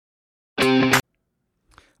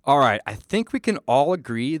All right, I think we can all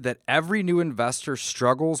agree that every new investor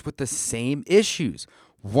struggles with the same issues.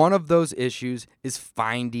 One of those issues is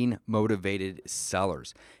finding motivated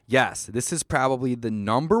sellers. Yes, this is probably the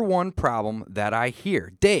number one problem that I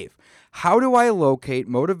hear. Dave, how do I locate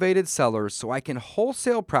motivated sellers so I can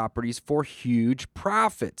wholesale properties for huge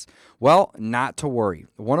profits? Well, not to worry.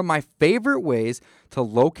 One of my favorite ways to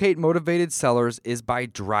locate motivated sellers is by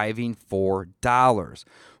driving for dollars.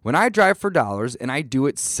 When I drive for dollars, and I do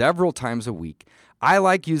it several times a week, I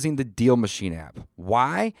like using the Deal Machine app.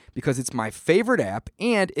 Why? Because it's my favorite app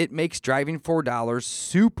and it makes driving for dollars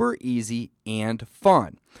super easy and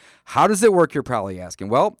fun. How does it work, you're probably asking?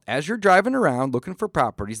 Well, as you're driving around looking for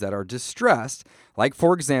properties that are distressed, like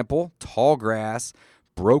for example, tall grass,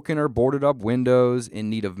 broken or boarded up windows, in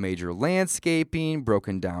need of major landscaping,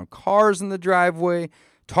 broken down cars in the driveway,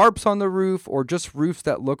 tarps on the roof, or just roofs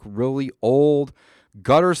that look really old,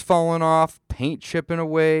 gutters falling off, paint chipping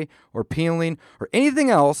away or peeling, or anything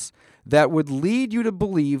else that would lead you to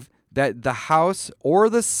believe that the house or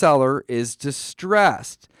the seller is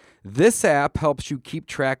distressed. This app helps you keep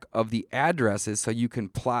track of the addresses so you can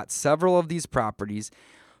plot several of these properties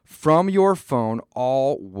from your phone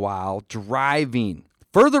all while driving.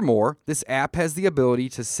 Furthermore, this app has the ability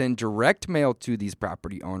to send direct mail to these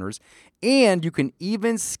property owners, and you can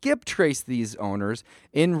even skip trace these owners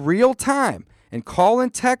in real time and call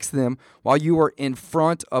and text them while you are in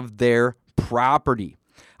front of their property.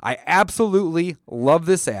 I absolutely love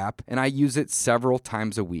this app, and I use it several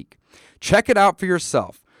times a week. Check it out for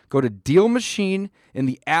yourself. Go to Deal Machine in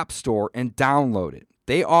the App Store and download it.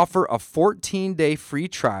 They offer a 14-day free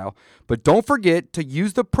trial, but don't forget to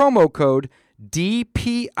use the promo code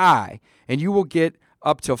DPI, and you will get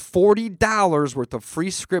up to $40 worth of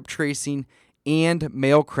free script tracing and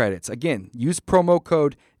mail credits. Again, use promo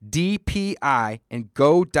code DPI and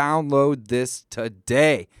go download this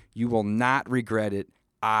today. You will not regret it.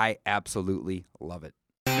 I absolutely love it.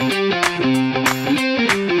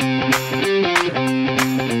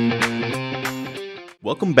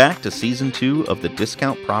 Welcome back to Season 2 of the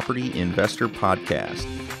Discount Property Investor Podcast.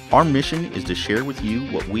 Our mission is to share with you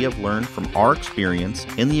what we have learned from our experience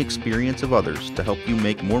and the experience of others to help you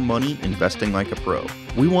make more money investing like a pro.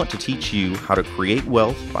 We want to teach you how to create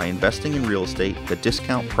wealth by investing in real estate the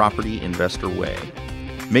Discount Property Investor way.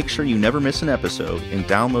 Make sure you never miss an episode and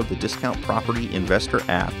download the Discount Property Investor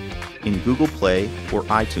app in Google Play or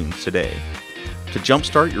iTunes today. To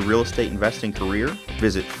jumpstart your real estate investing career,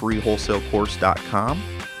 visit freewholesalecourse.com,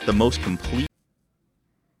 the most complete.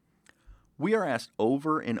 We are asked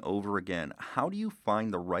over and over again, how do you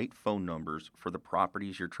find the right phone numbers for the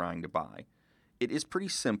properties you're trying to buy? It is pretty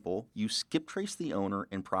simple. You skip trace the owner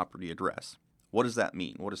and property address. What does that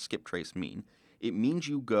mean? What does skip trace mean? It means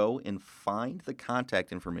you go and find the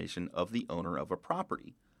contact information of the owner of a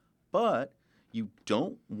property. But you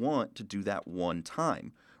don't want to do that one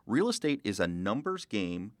time. Real estate is a numbers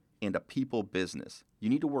game and a people business. You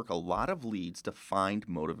need to work a lot of leads to find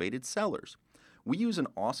motivated sellers. We use an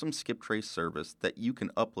awesome skip trace service that you can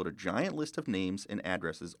upload a giant list of names and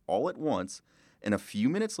addresses all at once, and a few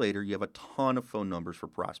minutes later, you have a ton of phone numbers for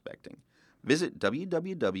prospecting. Visit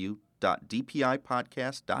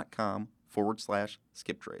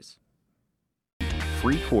www.dpipodcast.com/skip trace.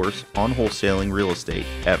 Free course on wholesaling real estate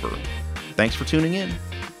ever. Thanks for tuning in.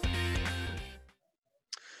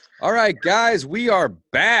 All right, guys, we are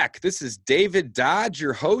back. This is David Dodge,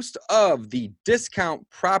 your host of the Discount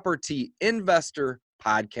Property Investor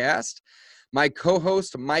Podcast. My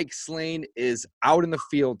co-host, Mike Slane, is out in the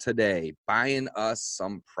field today buying us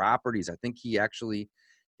some properties. I think he actually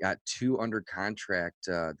got 2 under contract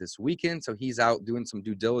this weekend, so he's out doing some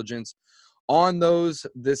due diligence on those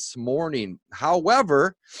this morning.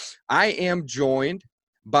 However, I am joined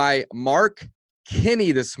by Mark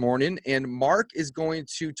Kenney this morning, and Mark is going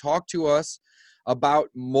to talk to us about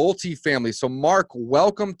multifamily. So Mark,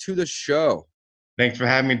 welcome to the show. Thanks for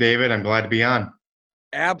having me, David. I'm glad to be on.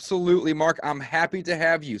 Absolutely, Mark. I'm happy to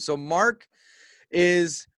have you. So Mark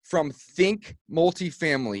is from Think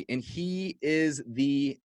Multifamily, and he is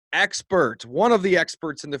the expert, one of the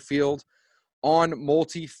experts in the field on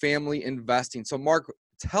multifamily investing. So Mark,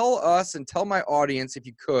 tell us and tell my audience, if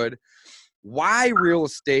you could, why real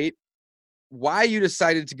estate, why you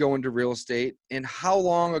decided to go into real estate, and how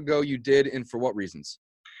long ago you did, and for what reasons?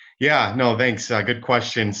 Yeah, no, thanks. Good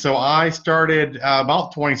question. So I started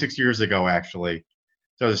about 26 years ago, actually.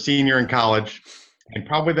 So I was a senior in college, and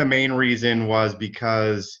probably the main reason was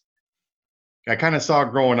because I kind of saw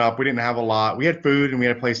growing up, we didn't have a lot. We had food and we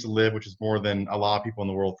had a place to live, which is more than a lot of people in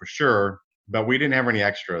the world for sure, but we didn't have any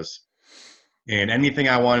extras. And anything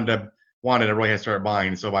I wanted to wanted to really start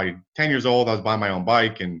buying. So by 10 years old, I was buying my own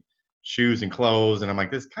bike and shoes and clothes. And I'm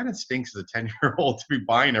like, this kind of stinks as a 10-year-old to be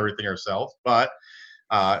buying everything ourselves. But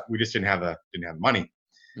we just didn't have the money.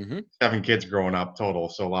 Mm-hmm. 7 kids growing up total,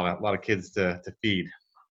 so a lot of kids to feed.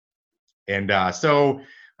 And so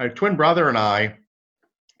my twin brother and I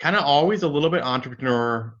kind of always a little bit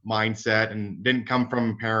entrepreneur mindset, and didn't come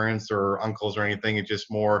from parents or uncles or anything. It's just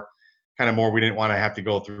more we didn't want to have to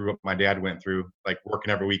go through what my dad went through, like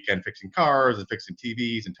working every weekend fixing cars and fixing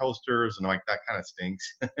TVs and toasters, and like that kind of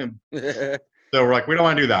stinks. So we're like, we don't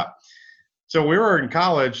want to do that. So we were in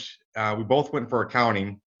college. We both went for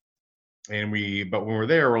accounting, but when we're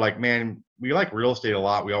there, we're like, man, we like real estate a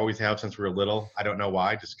lot. We always have since we were little. I don't know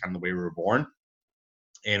why, just kind of the way we were born.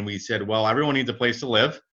 And we said, well, everyone needs a place to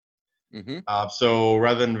live. Mm-hmm. So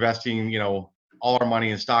rather than investing, all our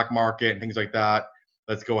money in stock market and things like that,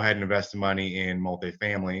 let's go ahead and invest the money in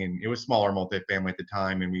multifamily. And it was smaller multifamily at the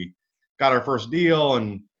time. And we got our first deal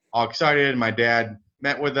and all excited. My dad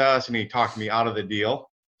met with us and he talked me out of the deal.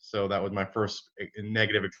 So that was my first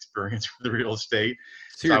negative experience with the real estate.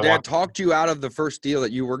 So your dad talked you out of the first deal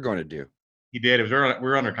that you were going to do? He did. We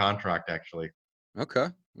were under contract, actually. Okay.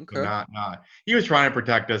 So not. He was trying to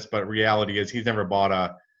protect us, but reality is he's never bought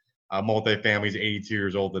a multifamily. He's 82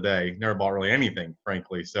 years old today. Never bought really anything,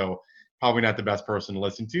 frankly. So probably not the best person to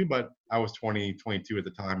listen to, but I was 20, 22 at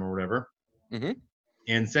the time or whatever. Mm-hmm.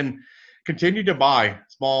 And then continued to buy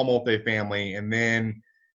small multifamily, and then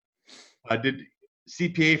I did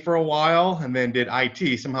CPA for a while, and then did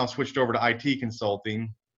IT. Somehow switched over to IT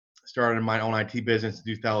consulting. Started my own IT business in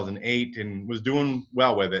 2008 and was doing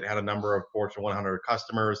well with it. Had a number of Fortune 100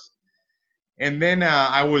 customers. And then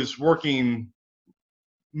I was working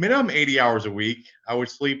minimum 80 hours a week. I would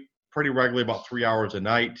sleep pretty regularly, about 3 hours a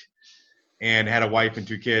night, and had a wife and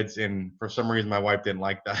 2 kids. And for some reason, my wife didn't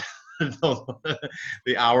like that,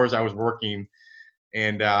 the hours I was working.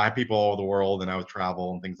 And I had people all over the world, and I would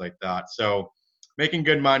travel and things like that. So making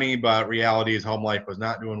good money, but reality is home life was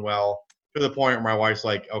not doing well, to the point where my wife's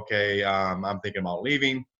like, okay, I'm thinking about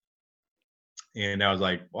leaving. And I was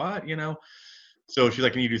like, what, So she's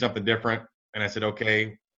like, can you do something different? And I said,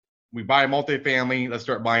 okay, we buy multifamily. Let's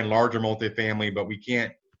start buying larger multifamily, but we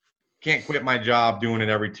can't quit my job doing it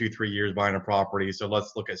every 2-3 years buying a property. So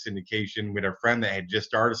let's look at syndication. We had a friend that had just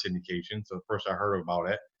started syndication. So the first I heard about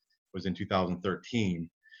it was in 2013,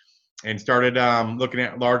 and started looking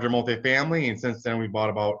at larger multifamily. And since then, we bought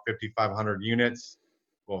about 5,500 units,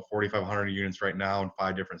 4,500 units right now in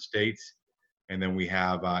 5 different states. And then we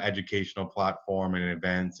have educational platform and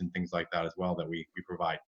events and things like that as well that we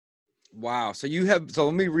provide. Wow. So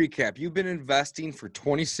let me recap. You've been investing for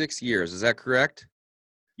 26 years. Is that correct?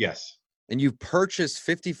 Yes. And you've purchased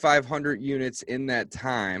 5,500 units in that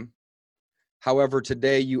time. However,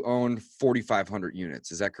 today you own 4,500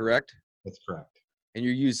 units. Is that correct? That's correct. And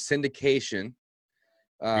you use syndication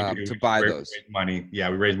to buy those. Raise money. Yeah,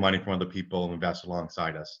 we raise money from other people and invest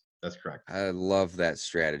alongside us. That's correct. I love that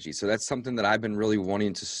strategy. So that's something that I've been really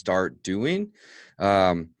wanting to start doing,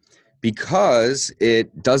 because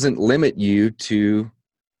it doesn't limit you to,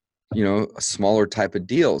 a smaller type of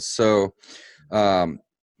deals. So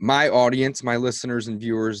my audience, my listeners and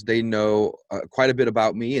viewers, they know quite a bit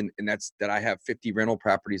about me, and that's that I have 50 rental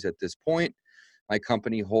properties at this point. My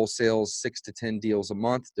company wholesales 6 to 10 deals a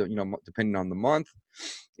month, depending on the month.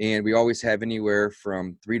 And we always have anywhere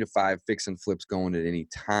from 3 to 5 fix and flips going at any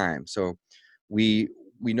time. So we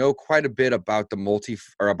know quite a bit about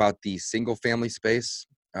the single family space.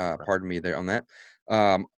 Pardon me there on that.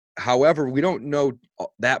 However, we don't know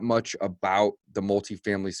that much about the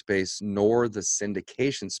multifamily space nor the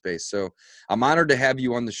syndication space. So I'm honored to have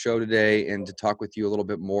you on the show today and to talk with you a little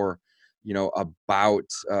bit more,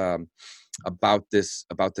 about this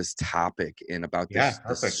topic and about this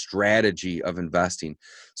strategy of investing.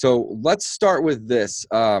 So let's start with this.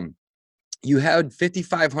 You had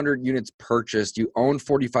 5,500 units purchased. You own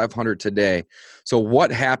 4,500 today. So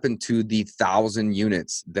what happened to the 1,000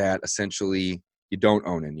 units that essentially you don't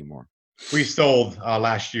own anymore? We sold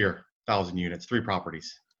last year 1,000 units, 3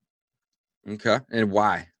 properties. Okay, and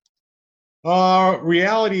why?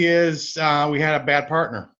 Reality is we had a bad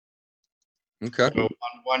partner. Okay. So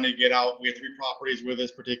wanted to get out. We had 3 properties with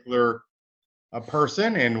this particular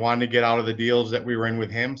person, and wanted to get out of the deals that we were in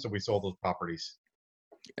with him. So we sold those properties.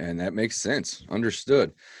 And that makes sense.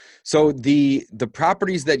 Understood. So the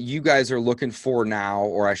properties that you guys are looking for now,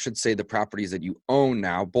 or I should say the properties that you own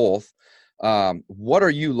now, both, what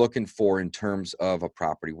are you looking for in terms of a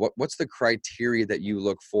property? What's the criteria that you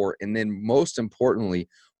look for? And then most importantly,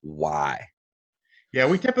 why? Yeah,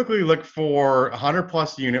 we typically look for 100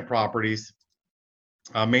 plus unit properties.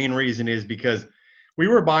 Main reason is because we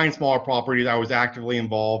were buying smaller properties. I was actively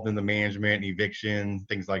involved in the management, eviction,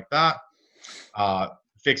 things like that. Uh,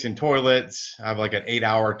 Fixing toilets. I have like an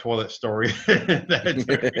 8-hour toilet story. There's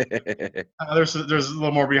a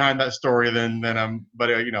little more behind that story than I'm,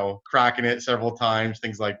 but cracking it several times,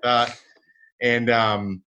 things like that. And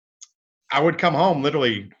I would come home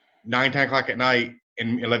literally 9, 10 o'clock at night,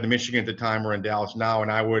 and like the Michigan at the time, we're in Dallas now,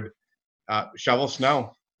 and I would shovel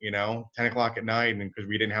snow, 10 o'clock at night. And because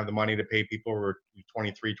we didn't have the money to pay people, we were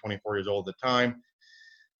 23, 24 years old at the time.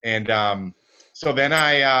 And so then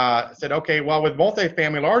I said, okay, well, with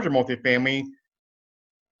multifamily, larger multifamily,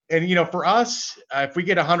 and for us, if we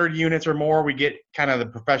get 100 units or more, we get kind of the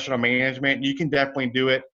professional management. You can definitely do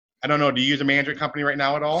it. I don't know. Do you use a management company right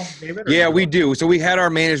now at all, David? Yeah, we do. So we had our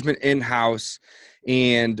management in-house,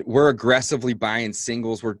 and we're aggressively buying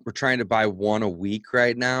singles. We're trying to buy one a week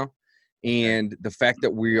right now. And the fact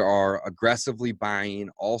that we are aggressively buying,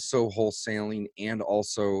 also wholesaling, and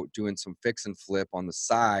also doing some fix and flip on the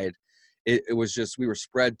side, it was just, we were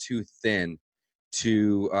spread too thin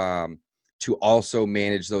to also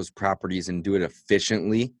manage those properties and do it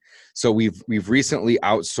efficiently. So we've recently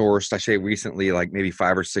outsourced, I say recently, like maybe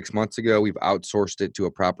 5 or 6 months ago, we've outsourced it to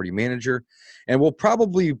a property manager, and we'll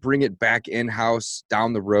probably bring it back in-house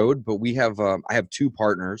down the road. But we have, I have 2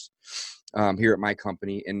 partners here at my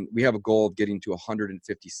company, and we have a goal of getting to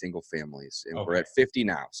 150 single families, and we're at 50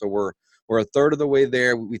 now. So we're a third of the way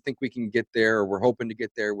there. We think we can get there, or we're hoping to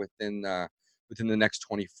get there within the next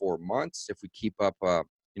 24 months if we keep up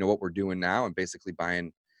what we're doing now, and basically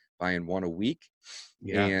buying one a week.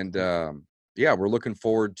 Yeah. And we're looking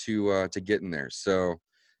forward to getting there. So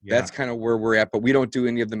Yeah. that's kind of where we're at, but we don't do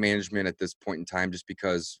any of the management at this point in time, just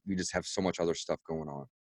because we just have so much other stuff going on.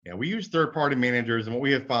 Yeah, we use third-party managers, and what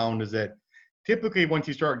we have found is that typically once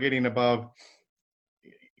you start getting above,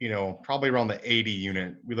 probably around the 80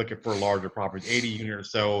 unit, we look at for larger properties, 80 unit or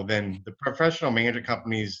so, then the professional management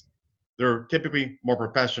companies, they're typically more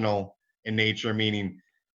professional in nature, meaning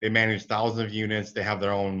they manage thousands of units. They have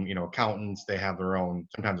their own, accountants. They have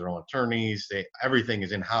sometimes their own attorneys. Everything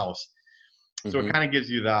is in-house. So it kind of gives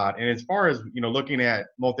you that. And as far as, looking at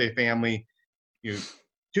multifamily, 2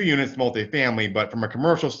 units multifamily, but from a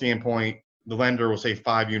commercial standpoint, the lender will say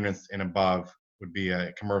 5 units and above would be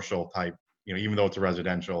a commercial type, even though it's a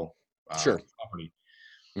residential property.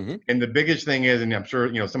 Mm-hmm. And the biggest thing is, and I'm sure,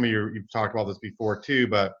 some of you've talked about this before too,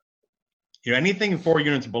 but anything 4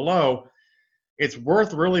 units below, it's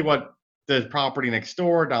worth really what the property next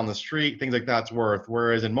door, down the street, things like that's worth.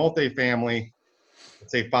 Whereas in multifamily,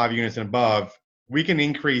 let's say 5 units and above, we can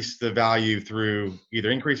increase the value through either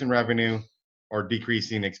increasing revenue or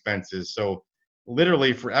decreasing expenses. So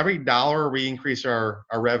literally for every dollar we increase our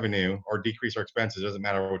revenue or decrease our expenses, doesn't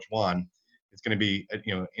matter which one, it's going to be,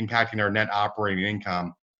 impacting our net operating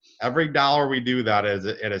income. Every dollar we do that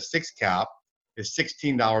at a 6 cap is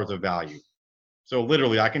 $16 of value. So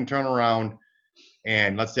literally I can turn around,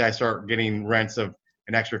 and let's say I start getting rents of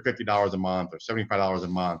an extra $50 a month or $75 a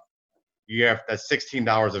month. You have that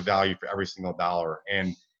 $16 of value for every single dollar.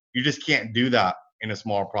 And you just can't do that in a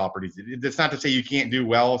smaller properties. It's not to say you can't do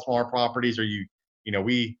well with smaller properties, or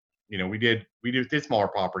we did smaller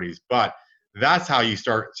properties, but that's how you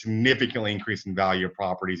start significantly increasing value of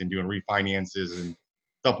properties and doing refinances and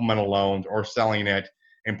supplemental loans, or selling it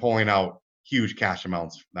and pulling out huge cash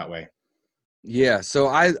amounts that way. Yeah, so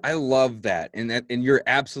I love that, and you're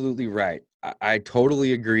absolutely right. I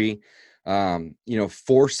totally agree.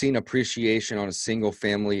 Forcing appreciation on a single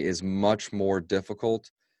family is much more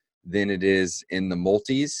difficult than it is in the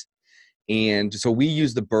multis. And so we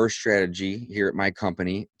use the burst strategy here at my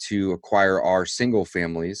company to acquire our single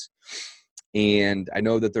families. And I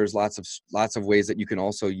know that there's lots of ways that you can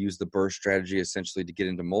also use the burst strategy essentially to get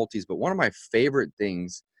into multis. But one of my favorite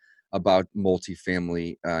things about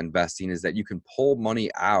multifamily investing is that you can pull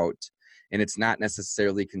money out, and it's not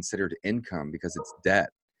necessarily considered income because it's debt,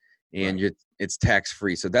 and it's tax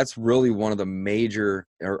free. So that's really one of the major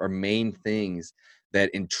or main things that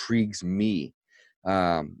intrigues me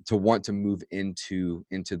to want to move into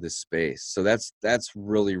this space. So that's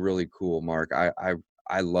really, really cool, Mark.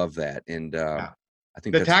 I love that, and I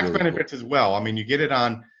think the that's tax really benefits as well. I mean, you get it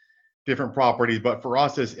on different properties, but for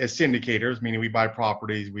us as syndicators, meaning we buy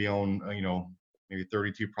properties, we own, maybe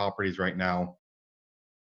 32 properties right now.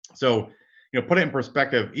 So, put it in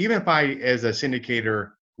perspective, even if I, as a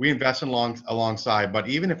syndicator, we invest alongside, but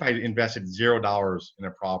even if I invested $0 in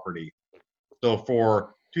a property, so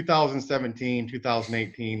for 2017,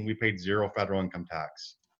 2018, we paid 0 federal income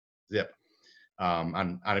tax, zip,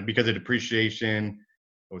 on it because of depreciation,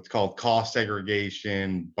 what's called cost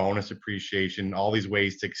segregation, bonus appreciation, all these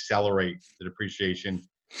ways to accelerate the depreciation.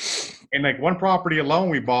 And like one property alone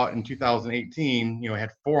we bought in 2018,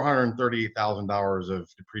 had $438,000 of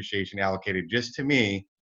depreciation allocated just to me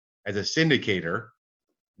as a syndicator,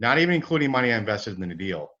 not even including money I invested in the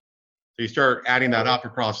deal. So you start adding that up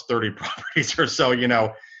across 30 properties or so,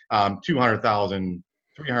 200,000,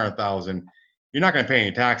 300,000. You're not going to pay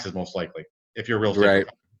any taxes most likely if you're a real estate Right.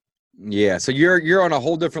 professional. Yeah. So you're on a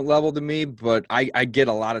whole different level than me, but I get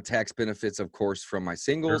a lot of tax benefits, of course, from my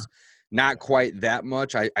singles. Sure. Not quite that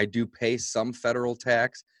much. I do pay some federal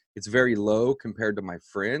tax. It's very low compared to my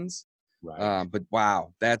friends. Right. But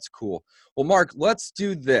wow, that's cool. Well, Mark, let's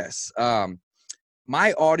do this.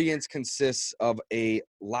 My audience consists of a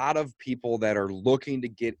lot of people that are looking to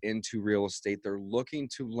get into real estate. They're looking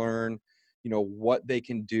to learn, what they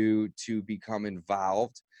can do to become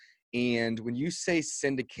involved. And when you say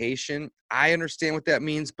syndication, I understand what that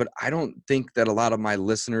means, but I don't think that a lot of my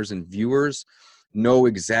listeners and viewers know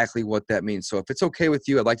exactly what that means. So if it's okay with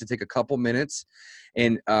you, I'd like to take a couple minutes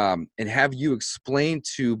and have you explain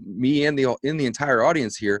to me and the entire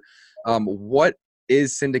audience here what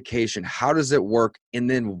is syndication, how does it work, and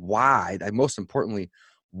then why? Most importantly,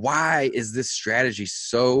 why is this strategy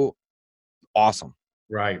so awesome?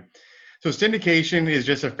 Right. So syndication is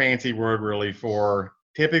just a fancy word really for,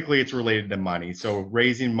 typically it's related to money. So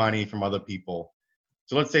raising money from other people.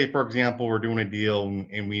 So let's say, for example, we're doing a deal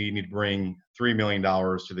and we need to bring $3 million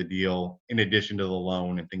to the deal in addition to the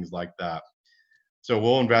loan and things like that. So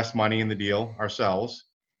we'll invest money in the deal ourselves,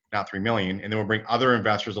 not 3 million, and then we'll bring other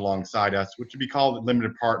investors alongside us, which would be called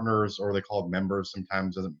limited partners, or they call it members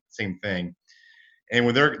sometimes, same thing. And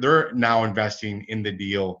when they're now investing in the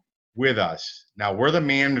deal with us. Now we're the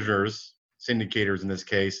managers, syndicators in this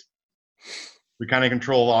case. We kind of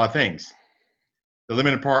control a lot of things. The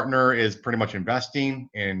limited partner is pretty much investing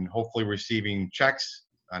and hopefully receiving checks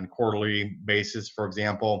on a quarterly basis, for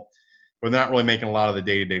example, but they're not really making a lot of the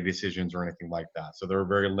day-to-day decisions or anything like that. So they're a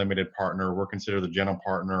very limited partner. We're considered the general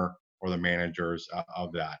partner or the managers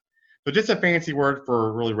of that. So just a fancy word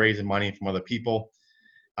for really raising money from other people.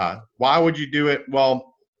 Why would you do it? Well,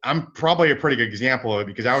 I'm probably a pretty good example of it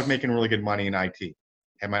because I was making really good money in IT.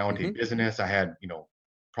 Had my own Mm-hmm. business. I had,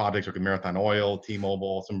 projects with Marathon Oil,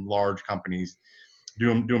 T-Mobile, some large companies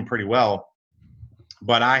doing pretty well.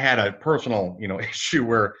 But I had a personal, issue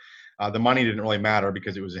where the money didn't really matter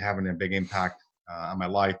because it was having a big impact on my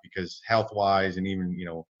life because health-wise and even,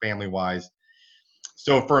 family-wise.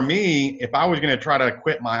 So for me, if I was going to try to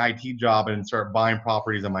quit my IT job and start buying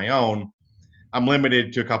properties on my own, I'm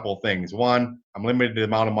limited to a couple of things. One, I'm limited to the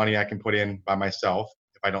amount of money I can put in by myself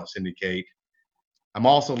if I don't syndicate. I'm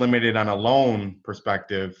also limited on a loan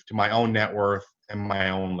perspective to my own net worth and my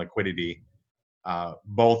own liquidity,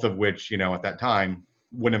 both of which, at that time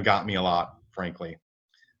wouldn't have got me a lot, frankly.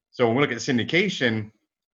 So when we look at syndication,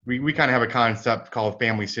 we kind of have a concept called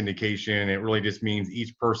family syndication. It really just means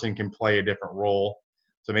each person can play a different role.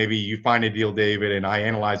 So maybe you find a deal, David, and I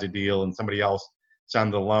analyze a deal and somebody else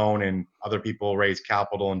send the loan and other people raise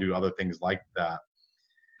capital and do other things like that.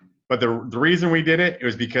 But the reason we did it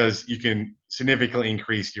was because you can significantly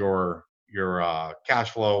increase your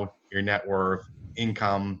cash flow, your net worth,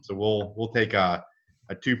 income. So we'll take a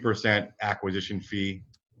 2% acquisition fee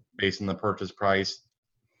based on the purchase price,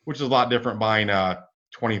 which is a lot different buying a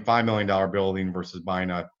 $25 million building versus buying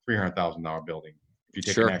a $300,000 building if you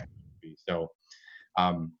take an Sure. acquisition fee. So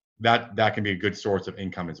that can be a good source of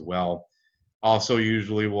income as well. Also,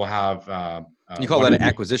 usually we'll have You call that an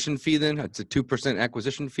acquisition fee then? It's a 2%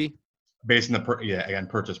 acquisition fee? based on the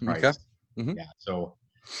purchase price. Okay. Mm-hmm. Yeah. So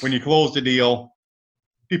when you close the deal,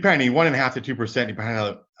 depending 1.5% to 2%, depending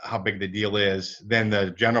on how big the deal is, then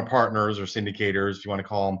the general partners or syndicators, if you want to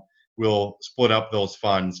call them, will split up those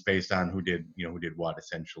funds based on who did what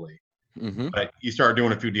essentially. Mm-hmm. But you start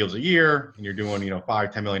doing a few deals a year and you're doing,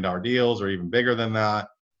 $5-10 million deals or even bigger than that,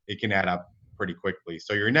 it can add up pretty quickly.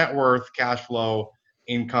 So your net worth, cash flow,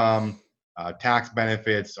 income, tax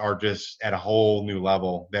benefits are just at a whole new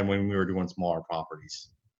level than when we were doing smaller properties.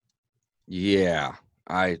 Yeah,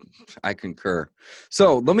 I concur.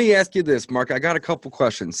 So let me ask you this, Mark. I got a couple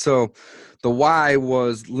questions. So the why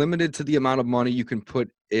was limited to the amount of money you can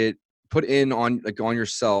put in on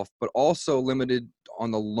yourself, but also limited on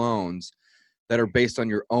the loans that are based on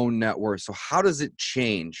your own net worth. So how does it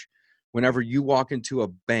change whenever you walk into a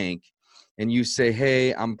bank and you say,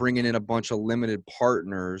 "Hey, I'm bringing in a bunch of limited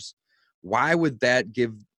partners"? Why would that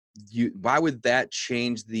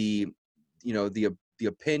change the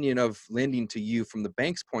opinion of lending to you from the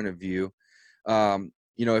bank's point of view?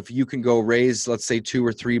 If you can go raise, let's say 2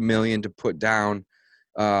 or 3 million to put down,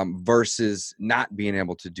 versus not being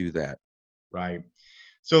able to do that. Right.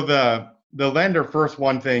 So the the lender, first,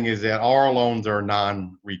 one thing is that all our loans are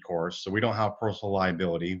non-recourse, so we don't have personal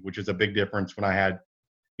liability, which is a big difference. When I had,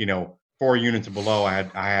 4 units and below, I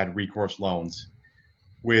had recourse loans.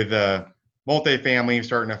 With multifamily,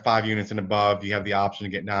 starting at 5 units and above, you have the option to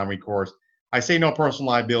get non-recourse. I say no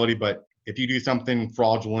personal liability, but if you do something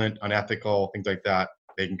fraudulent, unethical, things like that,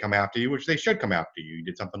 they can come after you, which they should come after you. You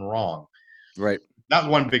did something wrong. Right. That's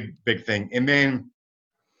one big thing. And then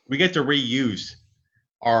we get to reuse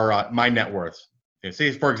our my net worth.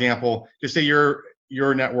 Say, for example, just say your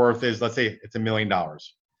net worth is, let's say it's $1 million.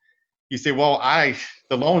 You say, well,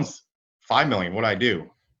 the loan's 5 million. What do I do?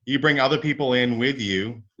 You bring other people in with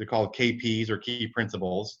you. They're called KPs, or key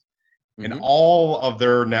principals, and Mm-hmm. all of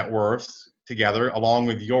their net worths together, along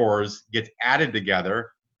with yours, gets added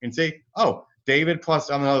together, and say, oh, David plus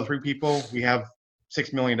another 3 people, we have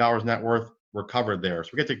 $6 million net worth. We're covered there.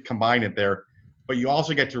 So we get to combine it there, but you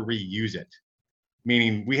also get to reuse it.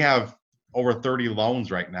 Meaning we have over 30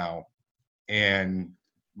 loans right now, and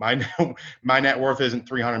my my net worth isn't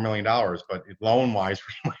 $300 million, but loan wise,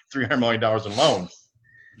 $300 million in loans.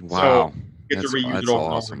 So Wow. you get to reuse it That's over and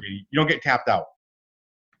over awesome. again. You don't get tapped out.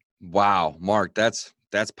 Wow, Mark, that's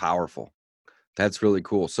powerful. That's really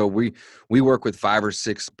cool. So we work with 5 or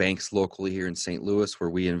 6 banks locally here in St. Louis where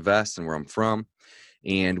we invest and where I'm from,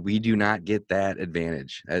 and we do not get that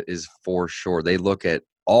advantage. That is for sure. They look at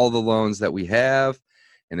all the loans that we have,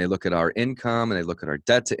 and they look at our income, and they look at our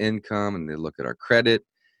debt to income, and they look at our credit,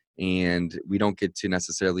 and we don't get to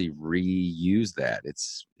necessarily reuse that.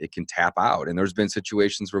 It can tap out. And there's been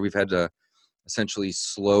situations where we've had to essentially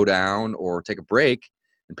slow down or take a break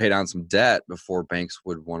and pay down some debt before banks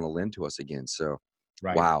would want to lend to us again. So,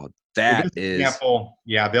 Right. wow, With that this is example,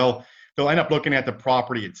 yeah, they'll end up looking at the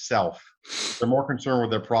property itself. They're more concerned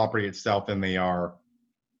with their property itself than they are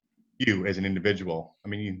you as an individual. I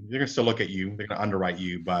mean, they're gonna still look at you. They're gonna underwrite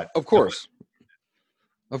you, but of course,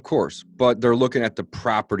 but they're looking at the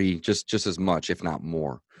property just as much, if not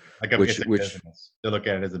more, it's a which business. They look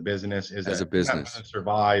at it as a business. as a Can that business. business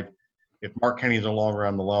survive? If Mark Kenny's no longer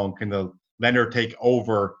on the loan, can the lender take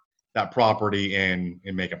over that property and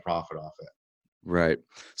make a profit off it? Right.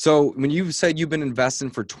 So when you said you've been investing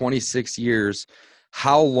for 26 years,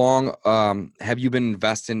 how long have you been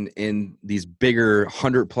investing in these bigger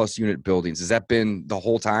 100+ unit buildings? Has that been the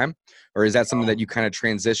whole time, or is that something that you kind of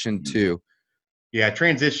transitioned to? Yeah, I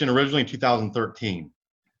transitioned originally in 2013.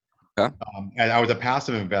 Okay. And I was a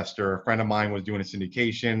passive investor. A friend of mine was doing a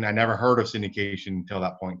syndication. I never heard of syndication until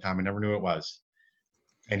that point in time. I never knew it was.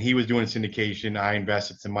 And he was doing a syndication. I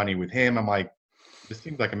invested some money with him. I'm like, this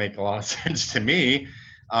seems like it makes a lot of sense to me.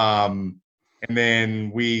 Um, and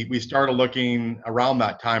then we started looking around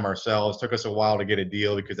that time ourselves. It took us a while to get a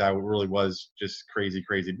deal because I really was just crazy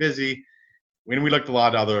busy. When we looked a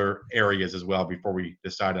lot of other areas as well before we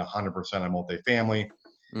decided 100% on multifamily.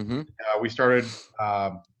 Mm-hmm. We started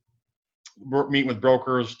meeting with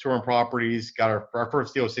brokers, touring properties. Got our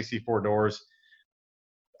first deal was 64 doors.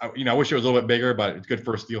 I wish it was a little bit bigger, but it's a good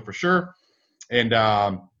first deal for sure. And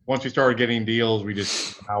once we started getting deals,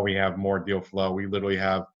 now we have more deal flow. We literally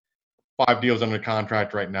have 5 deals under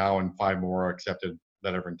contract right now, and 5 more accepted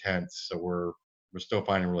letter of intent. So we're still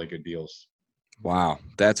finding really good deals. Wow,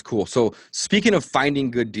 that's cool. So speaking of finding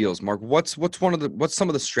good deals, Mark, what's some of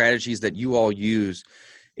the strategies that you all use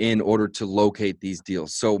in order to locate these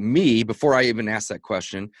deals? So before I even ask that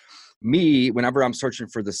question, whenever I'm searching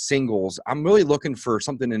for the singles, I'm really looking for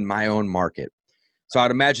something in my own market. So I'd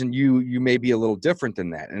imagine you may be a little different than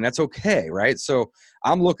that, and that's okay, right? So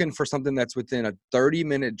I'm looking for something that's within a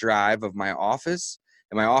 30-minute drive of my office,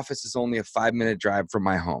 and my office is only a 5-minute drive from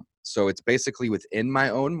my home. So it's basically within my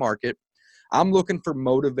own market. I'm looking for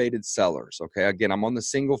motivated sellers. Okay. Again, I'm on the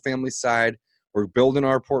single family side. We're building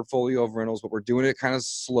our portfolio of rentals, but we're doing it kind of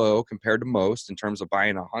slow compared to most in terms of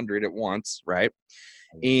buying 100 at once. Right.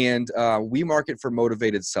 And we market for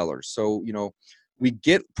motivated sellers. So, we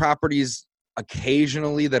get properties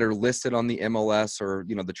occasionally that are listed on the MLS or,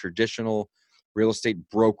 the traditional real estate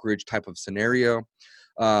brokerage type of scenario.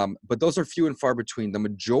 But those are few and far between. The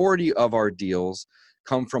majority of our deals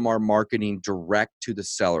come from our marketing direct to the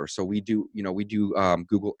seller. So we do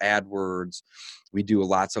Google AdWords, we do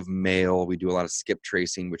lots of mail, we do a lot of skip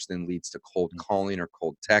tracing, which then leads to cold calling or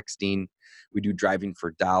cold texting. We do driving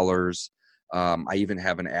for dollars. I even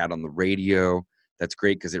have an ad on the radio. That's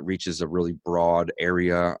great because it reaches a really broad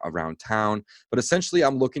area around town. But essentially,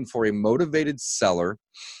 I'm looking for a motivated seller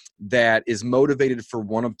that is motivated for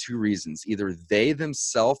one of 2 reasons. Either they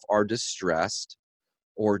themselves are distressed,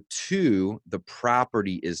 or 2, the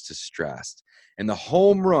property is distressed. And the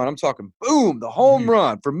home run, I'm talking boom, the home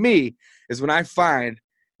run for me is when I find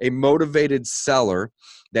a motivated seller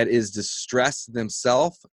that is distressed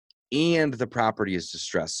themselves and the property is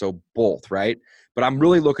distressed. So both, right? But I'm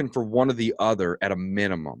really looking for one or the other at a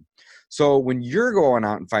minimum. So when you're going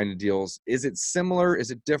out and finding deals, is it similar?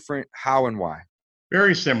 Is it different? How and why?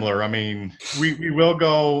 Very similar. I mean, we will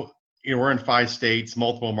go, we're in 5 states,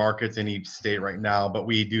 multiple markets in each state right now, but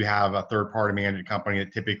we do have a third-party management company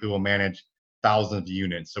that typically will manage thousands of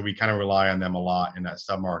units. So we kind of rely on them a lot in that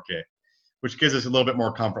submarket, which gives us a little bit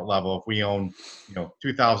more comfort level. If we own,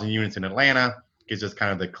 2,000 units in Atlanta, gives us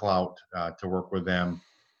kind of the clout to work with them.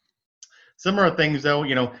 Similar things though,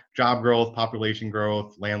 job growth, population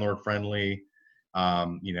growth, landlord friendly.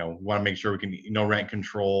 Want to make sure we can, rent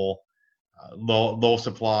control, low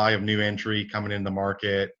supply of new entry coming in the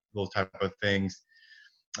market, those type of things.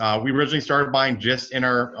 We originally started buying just in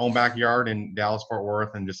our own backyard in Dallas, Fort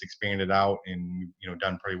Worth, and just expanded out and,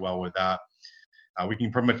 done pretty well with that. We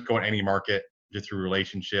can pretty much go in any market just through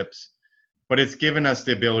relationships, but it's given us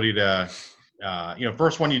the ability to,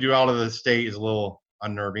 first one you do out of the state is a little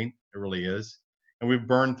unnerving. It really is. And we've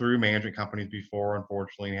burned through management companies before,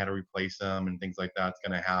 unfortunately, and had to replace them and things like that's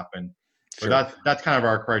going to happen. But Sure. that's kind of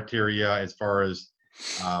our criteria as far as,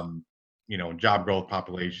 job growth,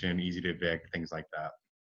 population, easy to evict, things like that.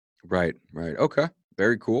 Right. Okay.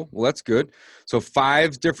 Very cool. Well, that's good. So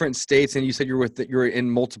 5 different states, and you said you're in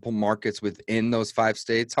multiple markets within those 5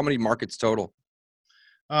 states. How many markets total?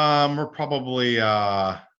 We're probably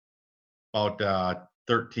about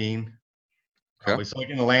 13. Probably. Okay. So like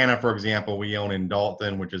in Atlanta, for example, we own in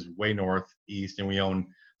Dalton, which is way northeast, and we own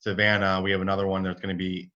Savannah. We have another one that's going to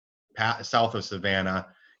be south of Savannah,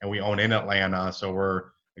 and we own in Atlanta. So we're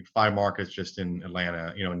like 5 markets just in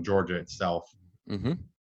Atlanta, in Georgia itself. Mm-hmm.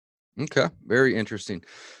 Okay. Very interesting.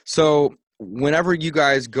 So whenever you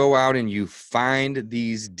guys go out and you find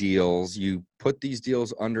these deals, you put these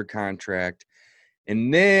deals under contract,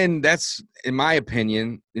 and then that's, in my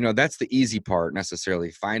opinion, that's the easy part necessarily,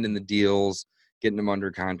 finding the deals, getting them under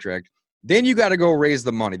contract. Then you got to go raise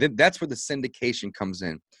the money. That's where the syndication comes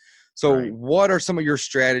in. So Right. what are some of your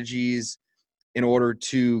strategies in order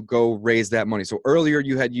to go raise that money? So earlier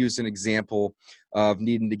you had used an example of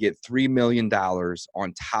needing to get $3 million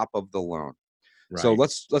on top of the loan. So Right.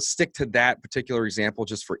 let's stick to that particular example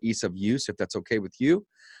just for ease of use, if that's okay with you.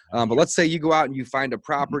 But Sure. let's say you go out and you find a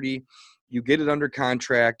property, you get it under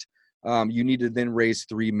contract, you need to then raise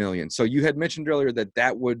 $3 million. So you had mentioned earlier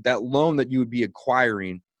that loan that you would be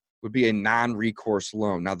acquiring would be a non-recourse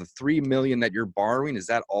loan. Now the $3 million that you're borrowing, is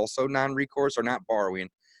that also non-recourse, or not borrowing?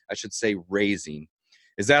 I should say raising.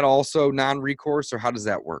 Is that also non-recourse, or how does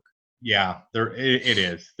that work? Yeah, it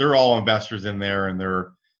is. They're all investors in there, and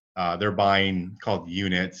they're buying called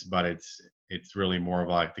units, but it's really more of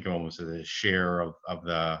like, think of almost as a share of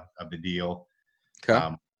the deal.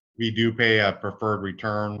 Okay. We do pay a preferred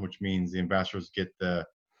return, which means the investors get the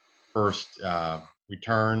first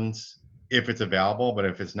returns if it's available, but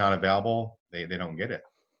if it's not available, they don't get it.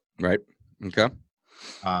 Right. Okay.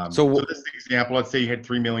 So So this example, let's say you had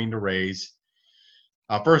 $3 million to raise.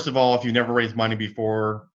 First of all, if you never raised money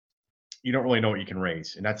before, you don't really know what you can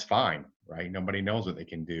raise, and that's fine, right? Nobody knows what they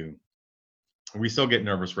can do. We still get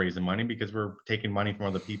nervous raising money because we're taking money from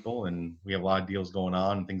other people, and we have a lot of deals going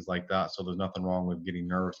on and things like that. So there's nothing wrong with getting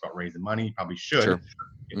nervous about raising money. You probably should sure.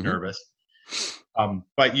 get Hmm. nervous.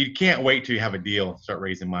 But you can't wait till you have a deal to start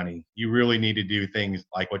raising money. You really need to do things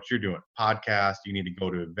like what you're doing, podcast. You need to go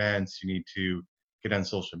to events. You need to get on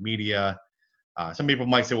social media. Some people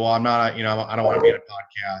might say, well, I'm not, I don't want to be on a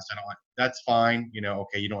podcast. That's fine.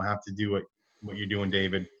 Okay, you don't have to do what you're doing,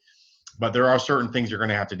 David. But there are certain things you're going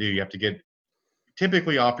to have to do. You have to get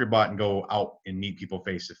typically off your butt and go out and meet people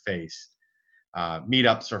face to face.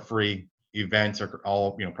 Meetups are free. Events are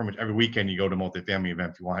all, pretty much every weekend you go to a multifamily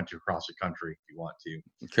event if you want to across the country, if you want to.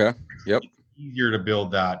 Okay. Yep. It's easier to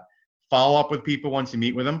build that. Follow up with people once you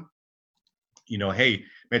meet with them. Hey,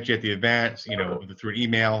 met you at the event, through an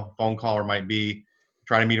email, phone call, or might be.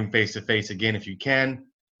 Try to meet them face to face again if you can.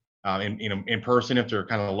 In person if they're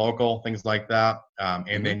kind of local, things like that.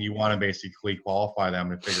 And then you want to basically qualify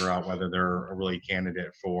them and figure out whether they're a really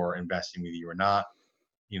candidate for investing with you or not.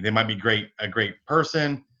 They might be a great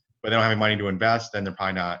person, but they don't have any money to invest, then they're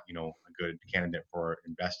probably not, a good candidate for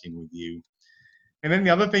investing with you. And then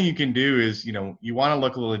the other thing you can do is, you want to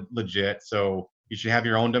look legit. So you should have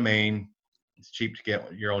your own domain. It's cheap to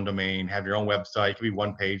get your own domain, have your own website. It could be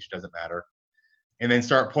one page, doesn't matter. And then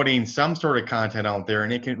start putting some sort of content out there,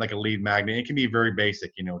 and it can, like a lead magnet, it can be very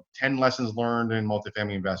basic, 10 lessons learned in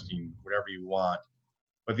multifamily investing, whatever you want.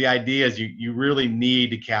 But the idea is you really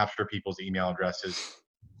need to capture people's email addresses.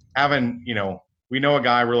 Having, We know a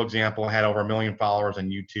guy, real example, had over 1 million followers on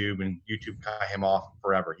YouTube, and YouTube cut him off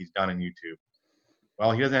forever. He's done in YouTube.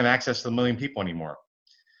 Well, he doesn't have access to 1 million people anymore.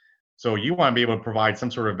 So you want to be able to provide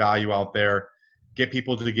some sort of value out there. Get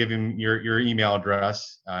people to give him your email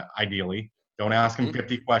address, ideally. Don't ask them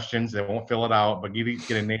 50 questions. They won't fill it out, but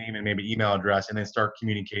get a name and maybe email address, and then start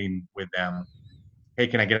communicating with them. Hey,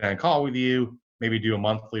 can I get on a call with you? Maybe do a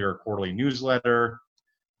monthly or quarterly newsletter.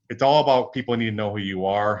 It's all about people need to know who you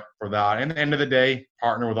are for that. And at the end of the day,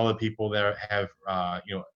 partner with other people that have,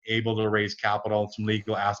 able to raise capital. Some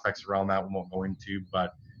legal aspects around that we won't go into,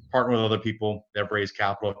 but partner with other people that have raised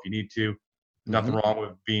capital if you need to. Nothing wrong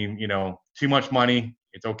with being, too much money.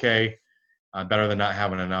 It's okay. Better than not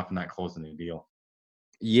having enough and not closing the deal.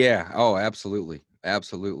 Yeah. Oh, absolutely.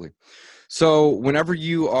 Absolutely. So whenever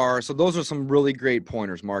so those are some really great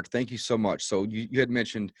pointers, Mark. Thank you so much. So you had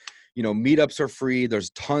mentioned, meetups are free. There's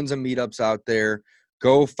tons of meetups out there.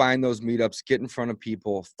 Go find those meetups, get in front of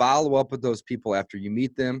people, follow up with those people after you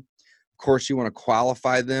meet them. Of course, you want to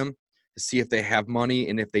qualify them to see if they have money,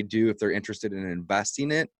 and if they do, if they're interested in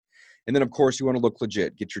investing it. And then, of course, you want to look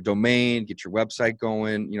legit. Get your domain, get your website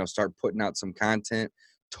going, start putting out some content.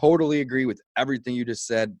 Totally agree with everything you just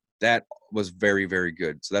said. That was very, very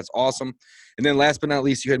good. So that's awesome. And then last but not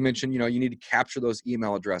least, you had mentioned, you need to capture those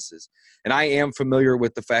email addresses. And I am familiar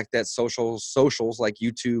with the fact that socials like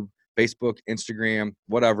YouTube, Facebook, Instagram,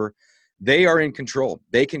 whatever, they are in control.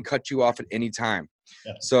 They can cut you off at any time.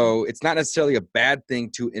 Yeah. So it's not necessarily a bad thing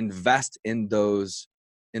to invest in those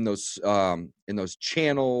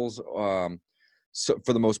channels. So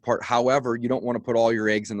for the most part, however, you don't want to put all your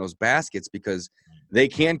eggs in those baskets because they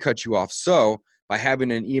can cut you off. So by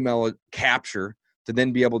having an email capture to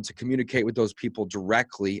then be able to communicate with those people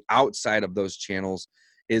directly outside of those channels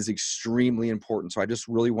is extremely important. So I just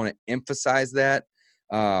really want to emphasize that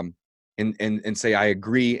and say I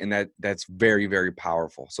agree, and that's very, very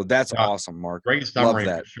powerful. So that's awesome, Mark. Great summary,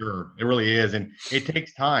 for sure. It really is, and it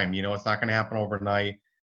takes time. It's not going to happen overnight.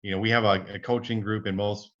 We have a coaching group, and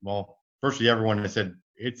virtually everyone has said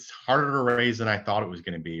it's harder to raise than I thought it was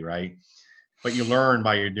going to be, right? But you learn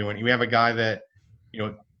by doing. We have a guy that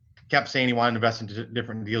kept saying he wanted to invest in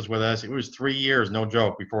different deals with us. It was 3 years, no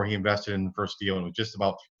joke, before he invested in the first deal. And it was just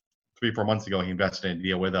about 3-4 months ago he invested in a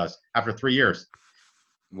deal with us after 3 years.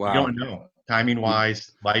 Wow. You don't know, timing wise,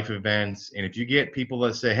 life events. And if you get people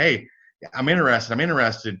that say, hey, I'm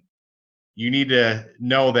interested, you need to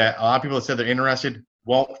know that a lot of people that said they're interested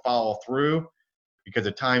won't follow through because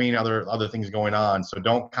of timing, other things going on. So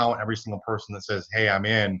don't count every single person that says, hey, I'm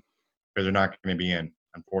in, because they're not going to be in.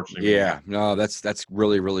 Unfortunately. Yeah, no, that's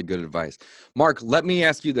really, really good advice. Mark, let me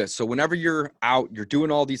ask you this. So whenever you're out, you're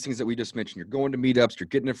doing all these things that we just mentioned, you're going to meetups, you're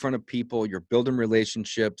getting in front of people, you're building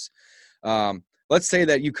relationships. Let's say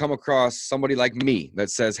that you come across somebody like me that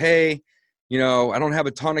says, hey, I don't have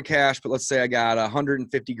a ton of cash, but let's say I got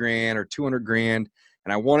 150 grand or 200 grand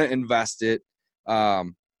and I want to invest it.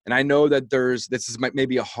 And I know that this is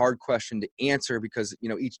maybe a hard question to answer because,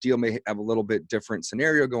 each deal may have a little bit different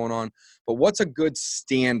scenario going on, but what's a good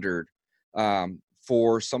standard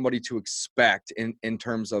for somebody to expect in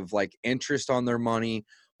terms of like interest on their money?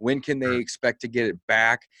 When can they expect to get it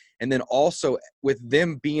back? And then also with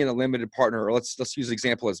them being a limited partner, or let's use an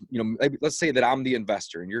example as, maybe let's say that I'm the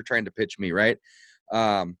investor and you're trying to pitch me, right?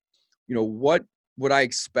 What would I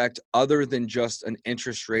expect other than just an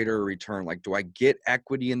interest rate or a return? Like, do I get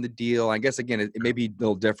equity in the deal? I guess, again, it may be a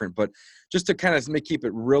little different, but just to kind of keep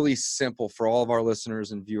it really simple for all of our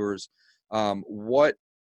listeners and viewers, what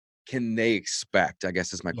can they expect, I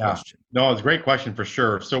guess is my question. No, it's a great question for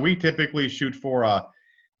sure. So we typically shoot for a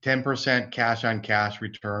 10% cash on cash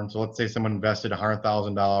return. So let's say someone invested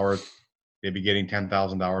 $100,000, they'd be getting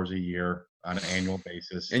 $10,000 a year on an annual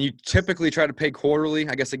basis. And you typically try to pay quarterly.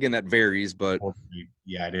 I guess, again, that varies, but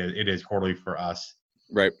yeah, it is quarterly for us.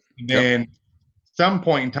 Right. And then some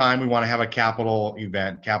point in time, we want to have a capital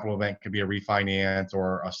event. Capital event could be a refinance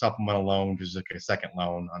or a supplemental loan, which is like a second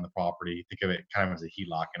loan on the property. Think of it kind of as a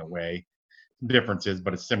HELOC in a way. Differences,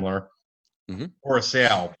 but it's similar. Mm-hmm. Or a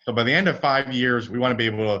sale. So by the end of 5 years, we want to be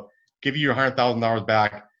able to give you your $100,000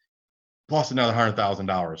 back plus another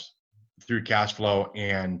 $100,000 through cash flow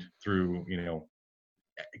and through,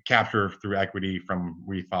 capture through equity from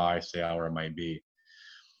refi, sale, or it might be.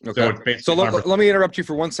 Okay. So let me interrupt you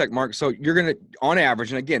for 1 sec, Mark. So you're going to, on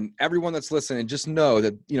average, and again, everyone that's listening, just know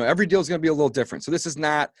that, every deal is going to be a little different. So this is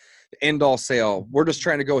not the end all sale. We're just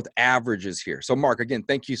trying to go with averages here. So Mark, again,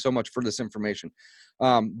 thank you so much for this information.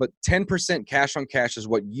 But 10% cash on cash is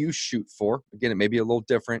what you shoot for. Again, it may be a little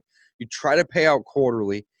different. You try to pay out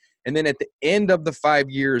quarterly. And then at the end of the 5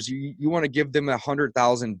 years, you want to give them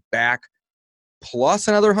 $100,000 back plus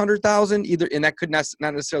another 100,000 either, and that could not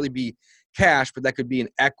necessarily be cash, but that could be an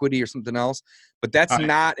equity or something else. But that's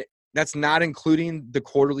not including the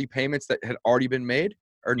quarterly payments that had already been made,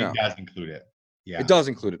 or no? It does include it. Yeah. It does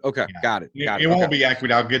include it. Okay, Yeah. got it. It won't be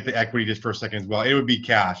equity. I'll get the equity just for a second as well. It would be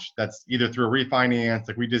cash. That's either through a refinance,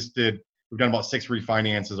 like we just did. We've done about 6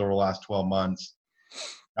 refinances over the last 12 months.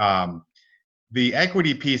 The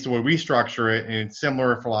equity piece, the way we structure it, and it's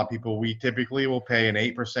similar for a lot of people, we typically will pay an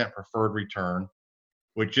 8% preferred return,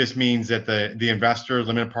 which just means that the investors,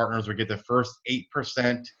 limited partners, would get the first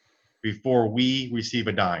 8% before we receive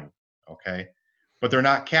a dime. Okay. But they're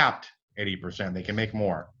not capped at 8%. They can make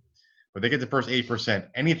more. But they get the first 8%.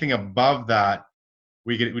 Anything above that,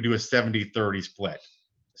 we do a 70-30 split.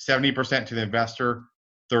 70% to the investor,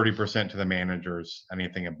 30% to the managers,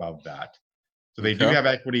 anything above that. So they do have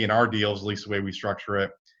equity in our deals, at least the way we structure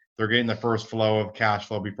it. They're getting the first flow of cash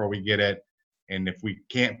flow before we get it. And if we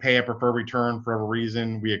can't pay a preferred return for whatever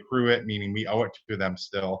reason, we accrue it, meaning we owe it to them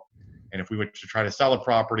still. And if we were to try to sell a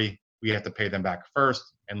property, we have to pay them back first.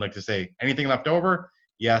 And like to say, anything left over?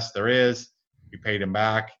 Yes, there is. We paid them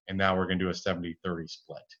back, and now we're going to do a 70-30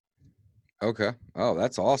 split. Okay. Oh,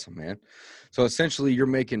 that's awesome, man. So essentially you're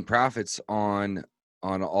making profits on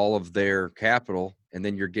all of their capital, and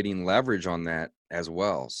then you're getting leverage on that as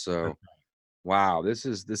well. So wow, this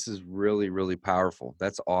is really, really powerful.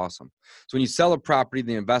 That's awesome. So when you sell a property,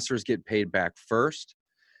 the investors get paid back first,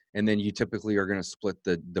 and then you typically are going to split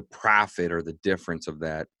the profit or the difference of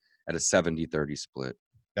that at a 70-30 split.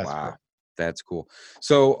 That's wow. correct. That's cool.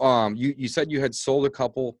 So you said you had sold a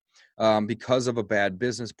couple because of a bad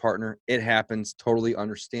business partner. It happens. Totally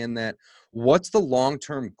understand that. What's the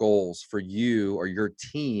long-term goals for you or your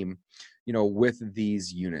team, with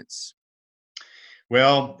these units?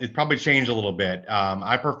 Well, it's probably changed a little bit.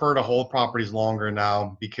 I prefer to hold properties longer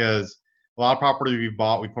now because a lot of properties we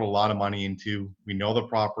bought, we put a lot of money into. We know the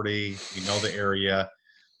property, we know the area,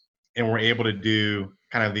 and we're able to do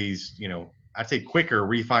kind of these, I'd say quicker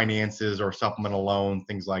refinances or supplemental loans,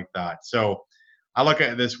 things like that. So I look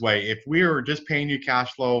at it this way. If we were just paying you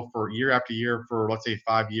cash flow for year after year for, let's say,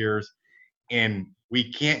 5 years, and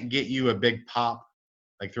we can't get you a big pop,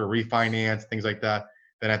 like through a refinance, things like that,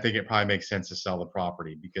 then I think it probably makes sense to sell the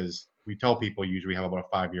property because we tell people usually we have about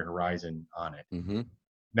a 5-year horizon on it. Mm-hmm.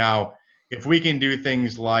 Now, if we can do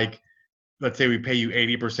things like, let's say we pay you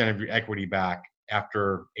 80% of your equity back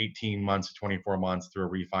after 18 months to 24 months through a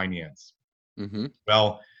refinance. Mm-hmm.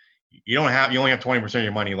 Well, you only have 20% of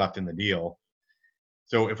your money left in the deal.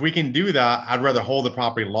 So if we can do that, I'd rather hold the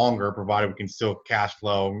property longer, provided we can still cash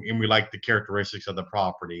flow and we like the characteristics of the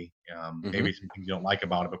property. Maybe some things you don't like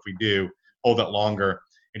about it, but if we do, hold it longer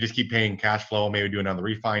and just keep paying cash flow, maybe do another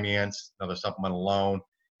refinance, another supplemental loan,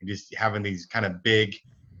 and just having these kind of big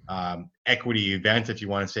equity events, if you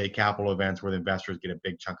want to say capital events where the investors get a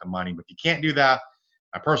big chunk of money. But if you can't do that,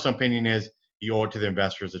 my personal opinion is you owe it to the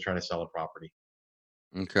investors to try to sell a property.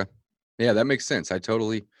 Okay. Yeah, that makes sense. I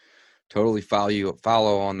totally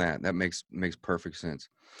follow on that. That makes perfect sense.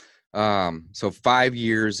 So 5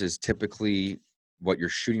 years is typically what you're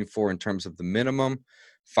shooting for in terms of the minimum.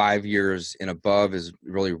 5 years and above is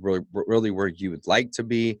really where you would like to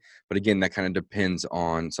be. But again, that kind of depends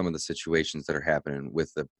on some of the situations that are happening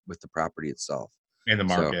with the property itself. And the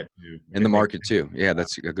market too. In the market too. Yeah,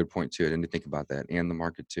 that's a good point too. I didn't think about that. And the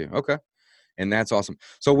market too. Okay. And that's awesome.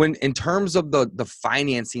 So when, in terms of the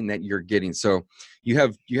financing that you're getting, so you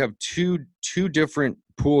have two different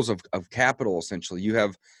pools of capital, essentially. You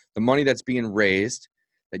have the money that's being raised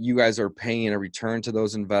that you guys are paying a return to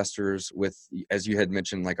those investors with, as you had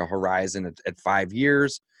mentioned, like a horizon at 5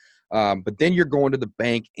 years. But then you're going to the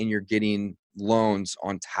bank and you're getting loans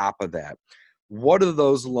on top of that. What do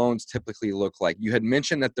those loans typically look like? You had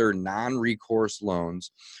mentioned that they're non-recourse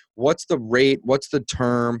loans. What's the rate? What's the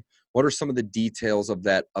term? What are some of the details of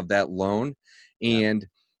that loan? And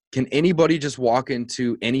can anybody just walk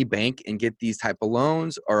into any bank and get these type of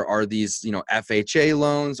loans? Or are these, FHA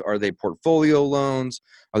loans? Are they portfolio loans?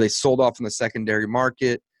 Are they sold off in the secondary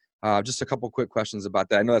market? Just a couple quick questions about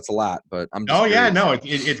that. I know that's a lot, but I'm just curious. Yeah, no,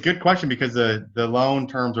 it's a good question because the loan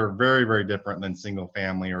terms are very, very different than single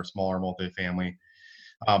family or smaller multifamily.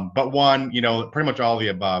 But one, pretty much all of the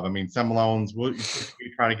above. I mean, some loans we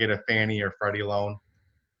try to get a Fannie or Freddie loan.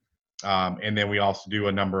 And then we also do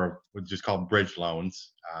a number of what's just called bridge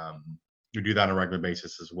loans. We do that on a regular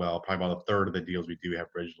basis as well. Probably about a third of the deals we do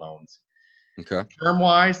have bridge loans. Okay. Term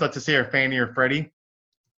wise, let's just say our Fannie or Freddie.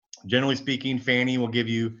 Generally speaking, Fannie will give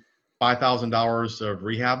you $5,000 of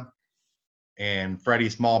rehab, and Freddie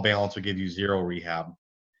small balance will give you zero rehab.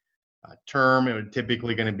 Term, it would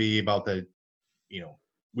typically going to be about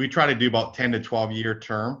we try to do about 10 to 12 year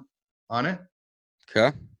term on it.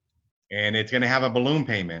 Okay. and it's going to have a balloon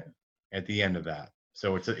payment at the end of that.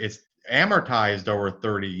 So it's amortized over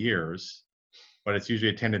 30 years, but it's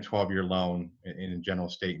usually a 10 to 12-year loan in a general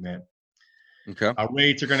statement. Okay.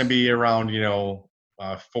 Rates are going to be around,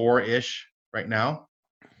 4-ish right now.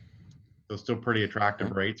 So still pretty attractive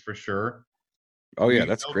Okay. rates for sure. Oh yeah, We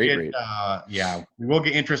that's a will great get, rate. we will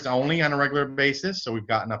get interest only on a regular basis. So we've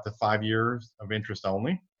gotten up to 5 years of interest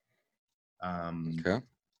only. Okay.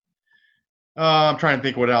 I'm trying to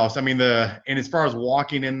think what else. I mean, and as far as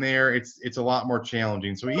walking in there, it's a lot more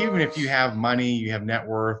challenging. So even if you have money, you have net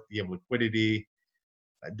worth, you have liquidity,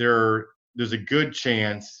 there's a good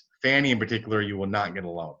chance, Fannie in particular, you will not get a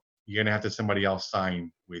loan. You're gonna have to somebody else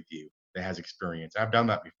sign with you that has experience. I've done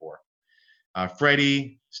that before.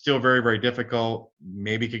 Freddie, still very, very difficult.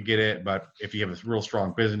 Maybe could get it, but if you have a real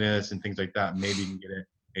strong business and things like that, maybe you can get it,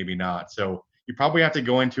 maybe not. So you probably have to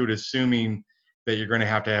go into it assuming that you're going to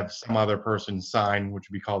have some other person sign, which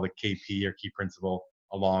would be called a KP or key principal,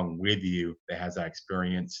 along with you that has that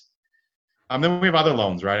experience. Then we have other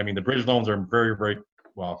loans, right? I mean, the bridge loans are very, very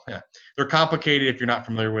well. They're complicated if you're not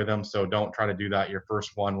familiar with them. So don't try to do that your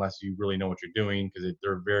first one unless you really know what you're doing, because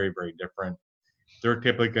they're very, very different. They're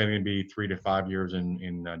typically going to be 3 to 5 years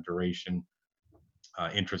in duration,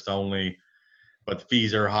 interest only, but the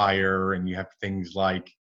fees are higher, and you have things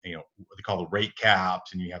like what they call the rate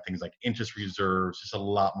caps, and you have things like interest reserves. Just a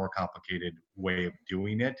lot more complicated way of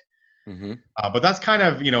doing it. Mm-hmm. But that's kind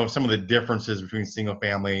of some of the differences between single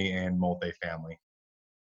family and multifamily.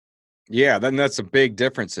 Yeah, then that's a big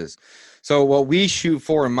differences. So what we shoot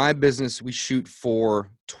for in my business, we shoot for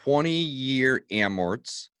 20-year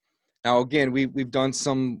amorts. Now, again, we've done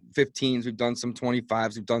some 15s, we've done some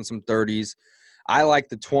 25s, we've done some 30s. I like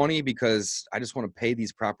the 20 because I just want to pay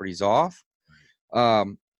these properties off.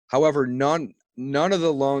 However, none of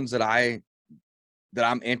the loans that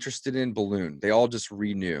I'm interested in balloon. They all just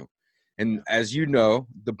renew. And as you know,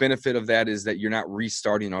 the benefit of that is that you're not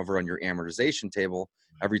restarting over on your amortization table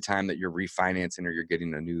every time that you're refinancing or you're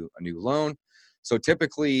getting a new loan. So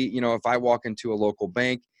typically, if I walk into a local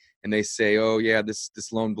bank and they say, "Oh yeah, this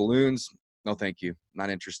loan balloons," no, thank you,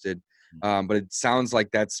 not interested. But it sounds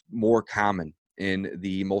like that's more common in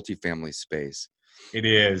the multifamily space. It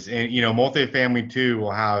is, and multifamily too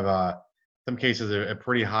will have some cases a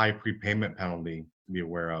pretty high prepayment penalty to be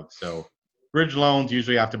aware of. So bridge loans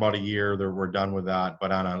usually after about a year we're done with that.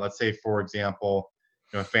 But on let's say for example,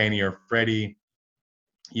 Fannie or Freddie,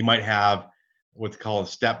 you might have what's called a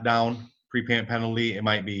step down prepayment penalty. It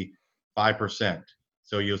might be 5%.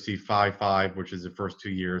 So you'll see 5.5, which is the first 2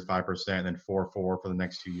 years, 5%, then 4.4 for the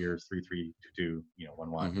next 2 years, 3.3, 2.2, 1.1,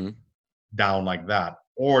 Mm-hmm. down like that.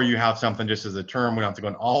 Or you have something just as a term. We don't have to go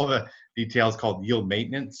into all the details, called yield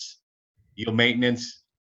maintenance. Yield maintenance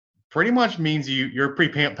pretty much means your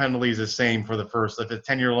prepayment penalty is the same for the first. If it's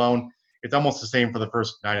a 10-year loan, it's almost the same for the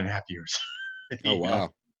first 9.5 years. Oh wow.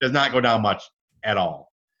 Does not go down much at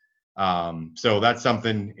all. So that's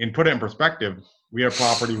something. And put it in perspective, we had a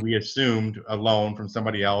property, we assumed a loan from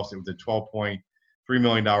somebody else. It was a $12.3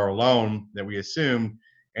 million loan that we assumed,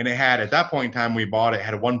 and it had, at that point in time we bought it,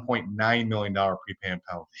 had a $1.9 million prepayment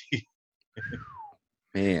penalty.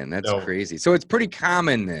 Man, that's So crazy. So it's pretty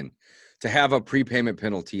common then to have a prepayment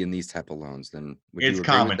penalty in these type of loans. Then would it's you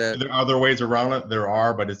agree with common. that? There are other ways around it. There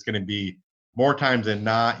are, but it's going to be more times than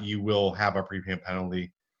not, you will have a prepayment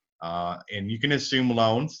penalty. And you can assume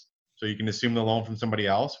loans. So you can assume the loan from somebody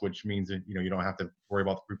else, which means that you don't have to worry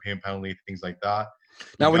about the prepayment penalty, things like that.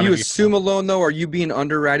 Now, when You're you gonna be assume a loan, though, are you being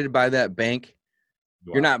underwritten by that bank?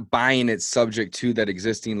 you You're are. not buying it subject to that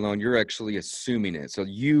existing loan. You're actually assuming it. So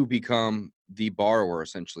you become the borrower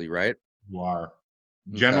essentially, right? You are.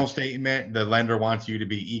 Okay. General statement, the lender wants you to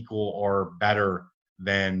be equal or better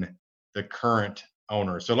than the current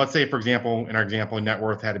owner. So let's say, for example, in our example, net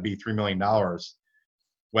worth had to be $3 million.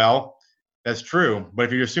 Well, that's true. But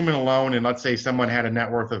if you're assuming a loan and let's say someone had a net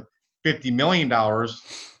worth of $50 million, and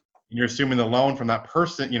you're assuming the loan from that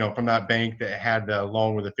person, from that bank that had the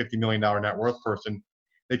loan with a $50 million net worth person,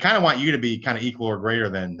 they kind of want you to be kind of equal or greater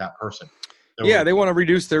than that person. Yeah, So, they want to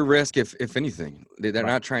reduce their risk if anything. They're right,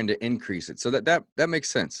 not trying to increase it. So that makes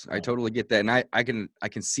sense. I totally get that. And I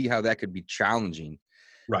can see how that could be challenging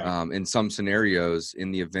right, in some scenarios in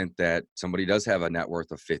the event that somebody does have a net worth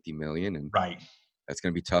of 50 million, and right, that's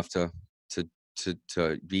going to be tough to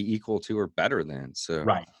be equal to or better than. So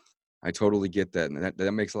right. I totally get that. And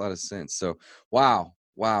that makes a lot of sense. So, wow,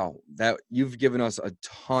 that you've given us a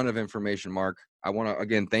ton of information, Mark. I want to,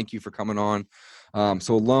 again, thank you for coming on.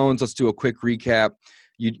 So loans, let's do a quick recap.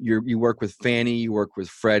 You work with Fannie, you work with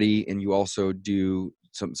Freddie, and you also do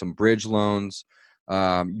some bridge loans.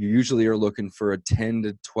 You usually are looking for a 10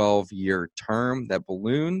 to 12 year term that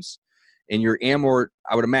balloons, and your amort,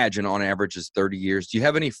 I would imagine, on average is 30 years. Do you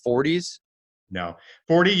have any 40s? No,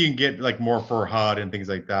 40 you can get like more for HUD and things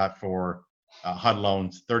like that for HUD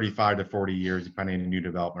loans, 35 to 40 years, depending on new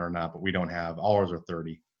development or not. But we don't have, ours are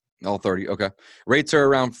 30. All 30. Okay. Rates are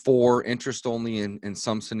around 4, interest only in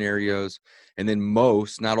some scenarios. And then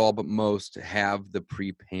most, not all, but most have the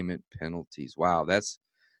prepayment penalties. Wow. That's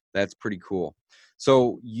pretty cool.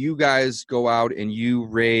 So you guys go out and you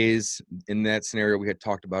raise, in that scenario we had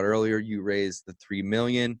talked about earlier, you raise the $3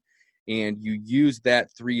 million and you use that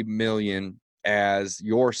 $3 million as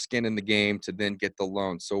your skin in the game to then get the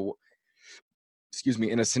loan. So, excuse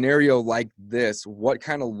me, in a scenario like this, what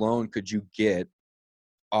kind of loan could you get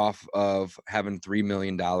off of having $3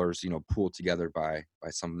 million, pooled together by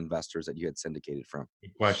some investors that you had syndicated from?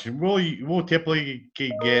 Good question. We'll typically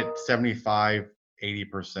get 75,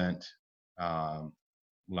 80%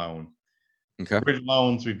 loan. Okay. Bridge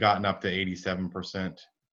loans, we've gotten up to 87%.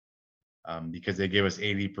 Because they give us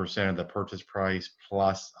 80% of the purchase price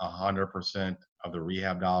plus 100% of the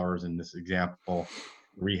rehab dollars. In this example,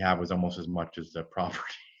 rehab was almost as much as the property.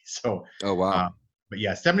 So, Oh, wow. but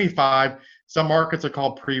yeah, 75. Some markets are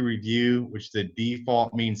called pre-review, which the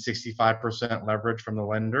default means 65% leverage from the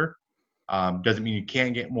lender. Doesn't mean you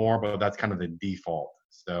can't get more, but that's kind of the default.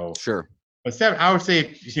 So, Sure. but I would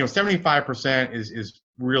say 75% is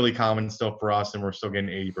really common still for us, and we're still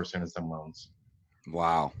getting 80% of some loans.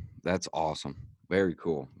 Wow. That's awesome. Very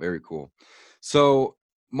cool. Very cool. So,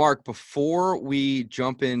 Mark, before we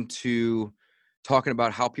jump into talking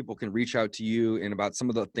about how people can reach out to you and about some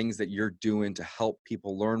of the things that you're doing to help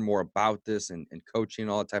people learn more about this and coaching,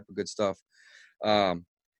 all that type of good stuff,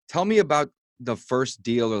 tell me about the first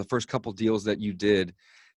deal or the first couple deals that you did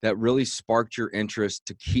that really sparked your interest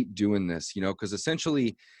to keep doing this, because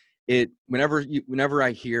essentially whenever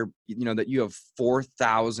I hear, that you have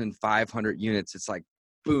 4,500 units, it's like,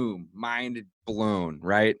 boom, mind blown,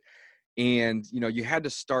 right? And, you had to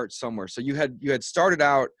start somewhere. So you had started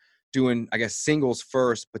out doing, I guess, singles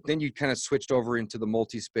first, but then you kind of switched over into the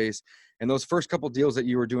multi-space. And those first couple deals that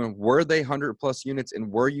you were doing, were they 100 plus units,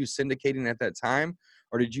 and were you syndicating at that time?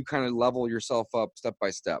 Or did you kind of level yourself up step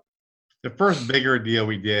by step? The first bigger deal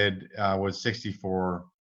we did was 64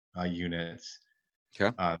 units.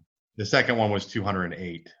 Okay. The second one was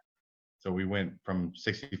 208. So we went from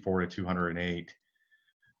 64 to 208.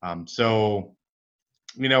 So,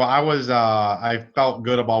 I felt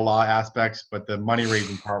good about a lot of aspects, but the money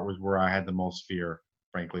raising part was where I had the most fear,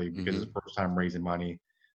 frankly, because it's the first time raising money.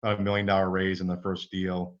 About $1 million raise in the first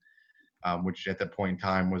deal, which at that point in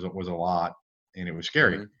time was a lot, and it was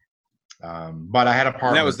scary. But I had a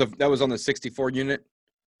partner. And that was on the 64 unit.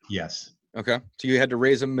 Yes. Okay. So you had to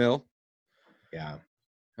raise $1 million. Yeah.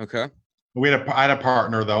 Okay. I had a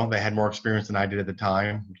partner though that had more experience than I did at the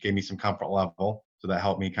time, which gave me some comfort level. So that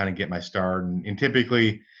helped me kind of get my start. And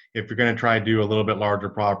typically, if you're going to try to do a little bit larger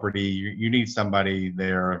property, you need somebody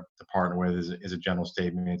there to partner with as a general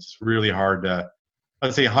statement. It's just really hard to,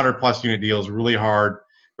 let's say 100 plus unit deals, really hard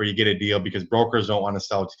where you get a deal because brokers don't want to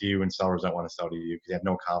sell to you and sellers don't want to sell to you because they have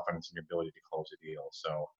no confidence in your ability to close a deal.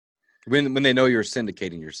 So when they know you're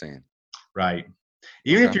syndicating, you're saying. Right.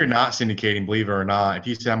 Even if you're not syndicating, believe it or not, if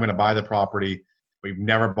you say I'm going to buy the property, but you've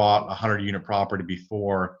never bought a 100-unit property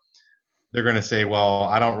before, they're going to say, well,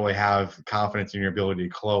 I don't really have confidence in your ability to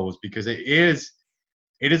close because it is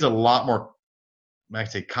a lot more, I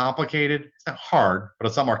say complicated. It's not hard, but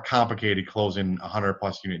it's a lot more complicated closing a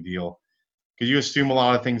 100-plus unit deal because you assume a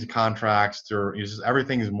lot of things in contracts or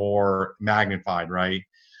everything is more magnified, right?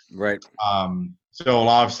 Right. So a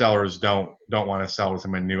lot of sellers don't want to sell to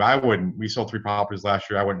someone new. I wouldn't. We sold 3 properties last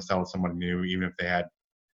year. I wouldn't sell to someone new, even if they had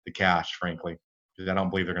the cash, frankly, because I don't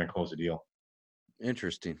believe they're going to close a deal.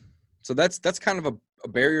 Interesting. So that's kind of a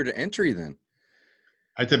barrier to entry then.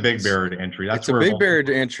 It's a big barrier to entry. It's a big barrier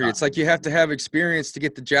to entry. It's like you have to have experience to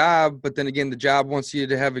get the job, but then again, the job wants you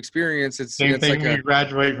to have experience. It's same thing like when you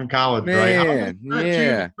graduate from college, right?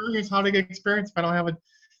 How to get experience if I don't have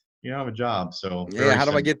a job. So yeah, how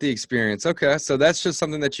do I get the experience? Okay, so that's just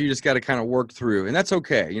something that you just got to kind of work through, and that's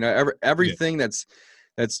okay. Everything that's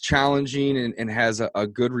challenging and has a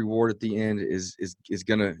good reward at the end is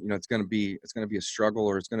gonna it's gonna be a struggle,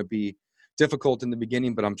 or it's gonna be difficult in the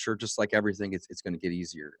beginning, but I'm sure just like everything, it's going to get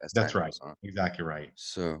easier as time goes on. Exactly right.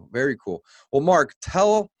 So very cool. Well, Mark,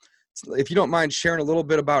 if you don't mind sharing a little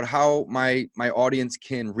bit about how my audience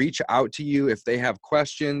can reach out to you if they have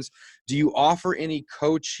questions. Do you offer any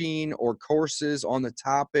coaching or courses on the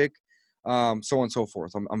topic, so on and so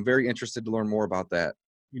forth? I'm very interested to learn more about that.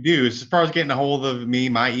 We do. As far as getting a hold of me,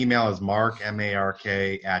 my email is mark, MARK,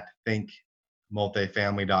 at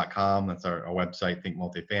thinkmultifamily.com. That's our website, Think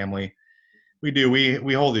Multifamily.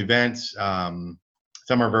 We hold events.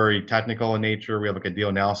 Some are very technical in nature. We have like a deal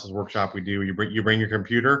analysis workshop we do. You bring your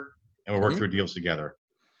computer and we work through deals together.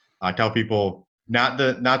 I tell people not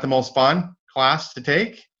the most fun class to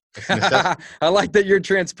take. It's a necessity. I like that you're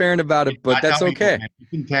transparent about it, but that's okay. People,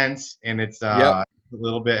 it's intense and it's Yep. a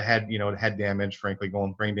little bit head damage, frankly,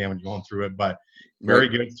 brain damage going through it, but very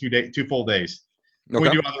good. 2 full days. Okay. We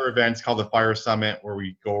do other events called the Fire Summit where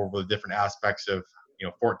we go over the different aspects of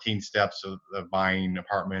 14 steps of buying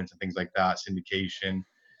apartments and things like that, syndication.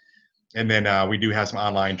 And then we do have some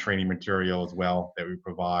online training material as well that we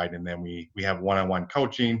provide. And then we have one-on-one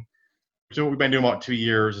coaching, which is what we've been doing about 2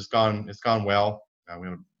 years. It's gone well. We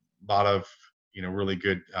have a lot of really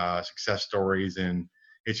good success stories, and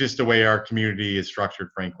it's just the way our community is structured.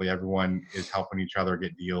 Frankly, everyone is helping each other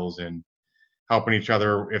get deals and helping each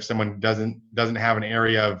other. If someone doesn't have an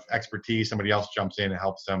area of expertise, somebody else jumps in and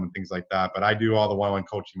helps them and things like that. But I do all the one-on-one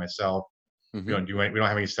coaching myself. We don't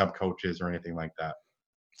have any sub coaches or anything like that.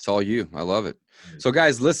 It's all you. I love it. So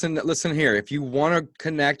guys, listen here. If you want to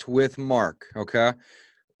connect with Mark, okay,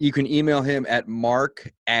 you can email him at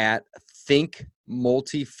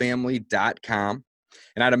mark@thinkmultifamily.com.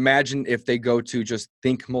 And I'd imagine if they go to just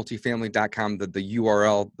thinkmultifamily.com, the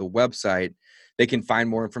URL, the website, they can find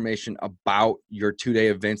more information about your 2-day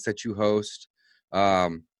events that you host.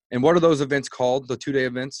 And what are those events called, the 2-day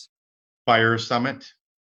events? Fire Summit.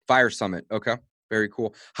 Fire Summit. Okay. Very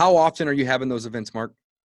cool. How often are you having those events, Mark?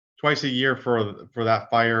 Twice a year for that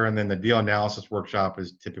fire. And then the deal analysis workshop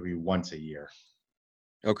is typically once a year.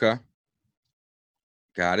 Okay.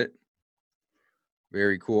 Got it.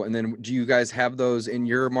 Very cool. And then do you guys have those in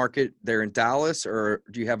your market there in Dallas, or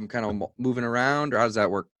do you have them kind of moving around, or how does that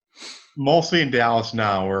work? Mostly in Dallas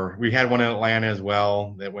now. We had one in Atlanta as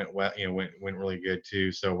well that went really good too.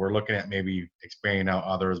 So we're looking at maybe expanding out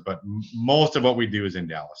others, but most of what we do is in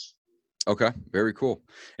Dallas. Okay, very cool.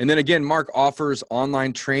 And then again, Mark offers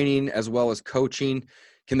online training as well as coaching.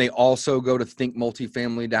 Can they also go to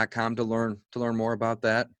thinkmultifamily.com to learn more about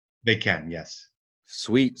that? They can, yes.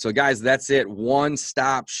 Sweet. So guys, that's it.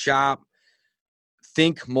 One-stop shop.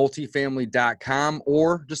 thinkmultifamily.com,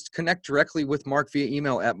 or just connect directly with Mark via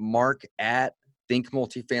email at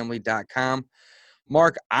mark@thinkmultifamily.com.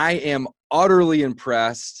 Mark, I am utterly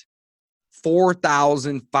impressed.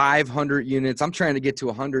 4,500 units. I'm trying to get to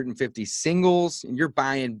 150 singles, and you're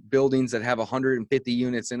buying buildings that have 150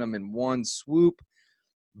 units in them in one swoop.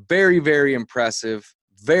 Very, very impressive.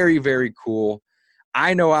 Very, very cool.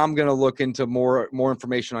 I know I'm going to look into more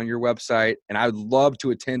information on your website, and I would love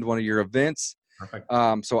to attend one of your events. Perfect.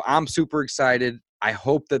 So I'm super excited. I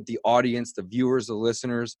hope that the audience, the viewers, the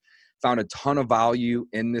listeners found a ton of value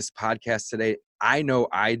in this podcast today. I know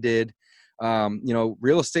I did.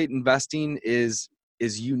 Real estate investing is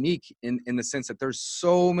unique in the sense that there's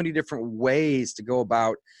so many different ways to go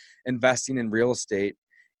about investing in real estate.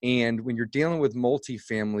 And when you're dealing with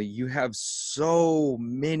multifamily, you have so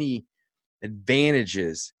many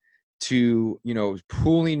advantages to,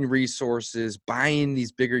 pooling resources, buying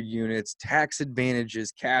these bigger units, tax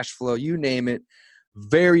advantages, cash flow, you name it.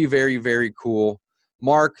 Very, very, very cool.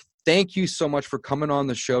 Mark, thank you so much for coming on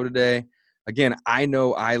the show today. Again, I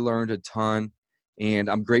know I learned a ton, and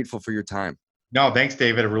I'm grateful for your time. No, thanks,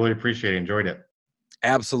 David. I really appreciate it. Enjoyed it.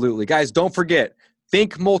 Absolutely. Guys, don't forget,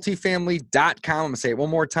 thinkmultifamily.com. I'm going to say it one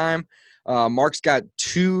more time. Mark's got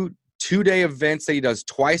two-day events that he does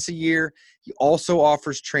twice a year. He also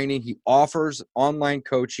offers training. He offers online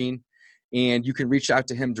coaching, and you can reach out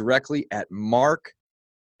to him directly at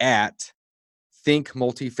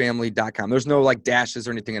mark@thinkmultifamily.com. There's no like dashes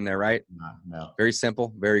or anything in there, right? No. Very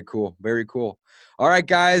simple. Very cool. Very cool. All right,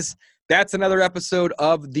 guys, that's another episode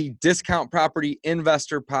of the Discount Property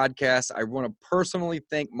Investor Podcast. I want to personally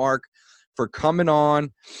thank Mark for coming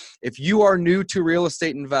on. If you are new to real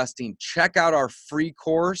estate investing, check out our free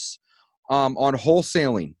course on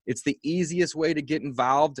wholesaling. It's the easiest way to get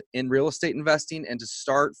involved in real estate investing and to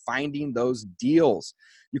start finding those deals.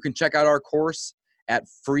 You can check out our course at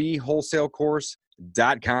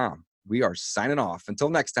freewholesalecourse.com. We are signing off. Until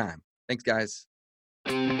next time. Thanks, guys.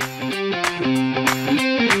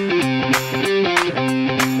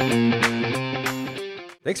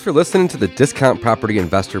 Thanks for listening to the Discount Property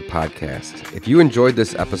Investor Podcast. If you enjoyed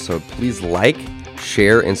this episode, please like,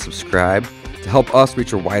 share, and subscribe to help us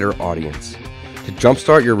reach a wider audience. To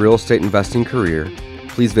jumpstart your real estate investing career,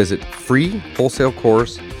 please visit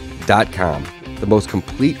freewholesalecourse.com, the most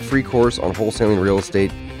complete free course on wholesaling real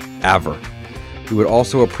estate ever. We would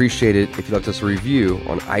also appreciate it if you left us a review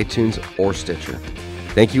on iTunes or Stitcher.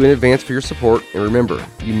 Thank you in advance for your support, and remember,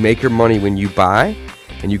 you make your money when you buy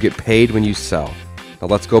and you get paid when you sell. Now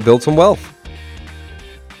let's go build some wealth.